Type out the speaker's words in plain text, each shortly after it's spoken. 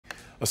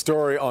A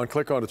story on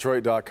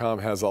clickondetroit.com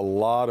has a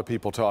lot of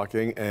people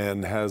talking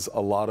and has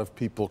a lot of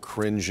people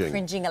cringing.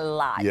 Cringing a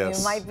lot. Yes.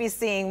 You might be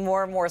seeing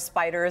more and more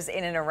spiders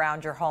in and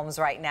around your homes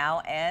right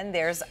now, and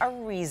there's a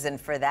reason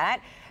for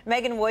that.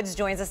 Megan Woods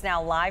joins us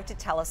now live to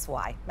tell us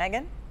why.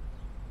 Megan?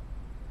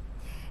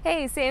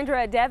 Hey,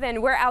 Sandra,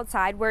 Devin, we're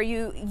outside where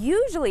you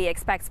usually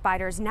expect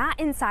spiders, not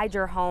inside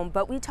your home,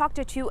 but we talked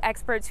to two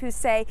experts who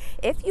say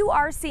if you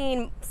are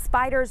seeing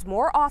spiders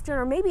more often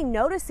or maybe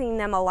noticing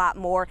them a lot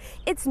more,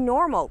 it's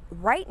normal.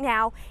 Right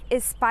now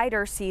is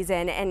spider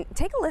season, and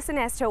take a listen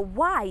as to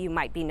why you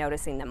might be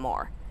noticing them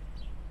more.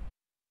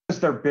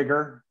 They're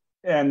bigger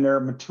and they're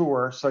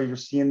mature, so you're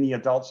seeing the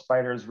adult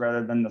spiders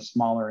rather than the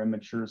smaller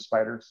immature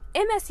spiders.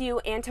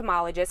 MSU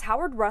entomologist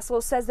Howard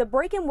Russell says the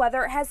break in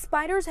weather has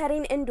spiders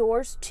heading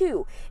indoors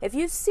too. If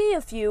you see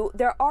a few,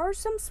 there are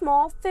some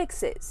small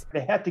fixes.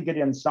 They have to get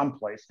in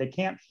someplace. They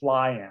can't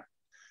fly in.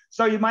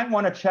 So you might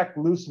want to check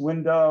loose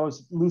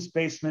windows, loose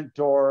basement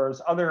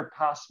doors, other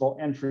possible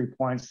entry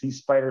points these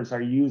spiders are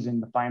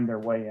using to find their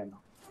way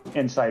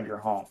inside your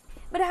home.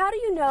 But how do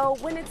you know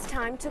when it's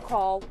time to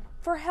call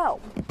for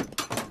help?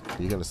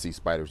 You're going to see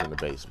spiders in the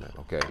basement,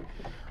 okay?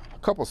 A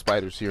couple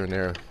spiders here and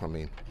there, I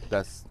mean,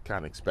 that's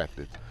kind of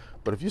expected.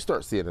 But if you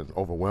start seeing an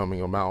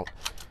overwhelming amount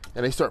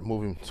and they start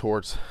moving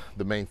towards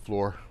the main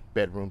floor,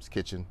 bedrooms,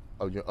 kitchen,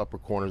 your upper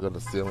corners of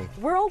the ceiling.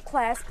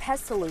 World-class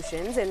Pest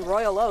Solutions in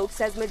Royal Oak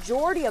says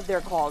majority of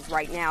their calls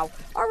right now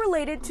are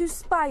related to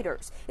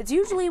spiders. It's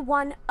usually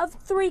one of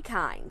three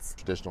kinds.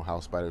 Traditional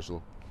house spiders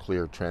are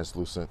clear,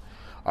 translucent.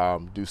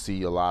 Do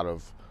see a lot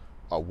of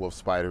wolf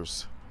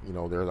spiders. You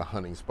know, they're the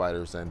hunting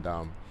spiders, and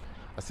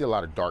I see a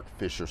lot of dark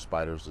fisher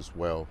spiders as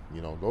well.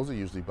 You know, those are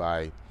usually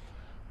by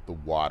the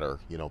water,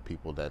 you know,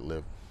 people that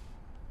live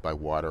by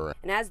water.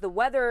 And as the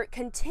weather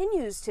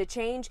continues to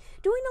change,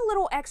 doing a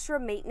little extra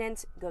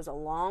maintenance goes a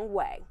long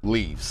way.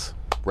 Leaves,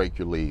 break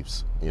your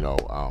leaves, you know,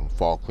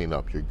 fall clean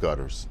up your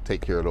gutters.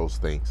 Take care of those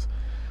things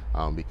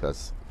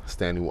because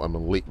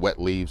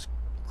wet leaves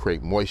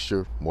create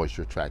moisture.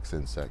 Moisture attracts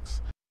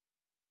insects.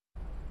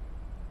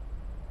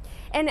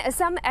 And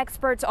some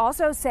experts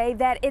also say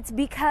that it's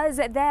because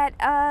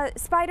that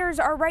spiders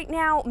are right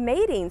now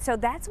mating. So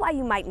that's why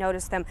you might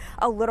notice them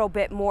a little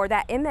bit more.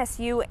 That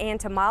MSU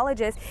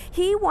entomologist,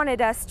 he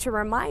wanted us to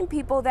remind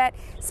people that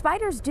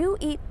spiders do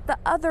eat the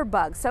other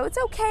bugs. So it's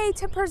okay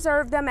to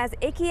preserve them, as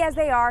icky as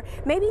they are,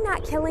 maybe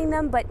not killing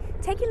them, but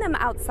taking them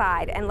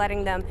outside and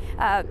letting them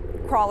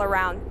crawl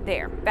around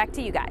there. Back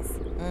to you guys.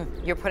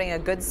 You're putting a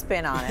good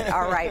spin on it.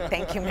 All right.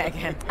 Thank you,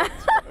 Megan.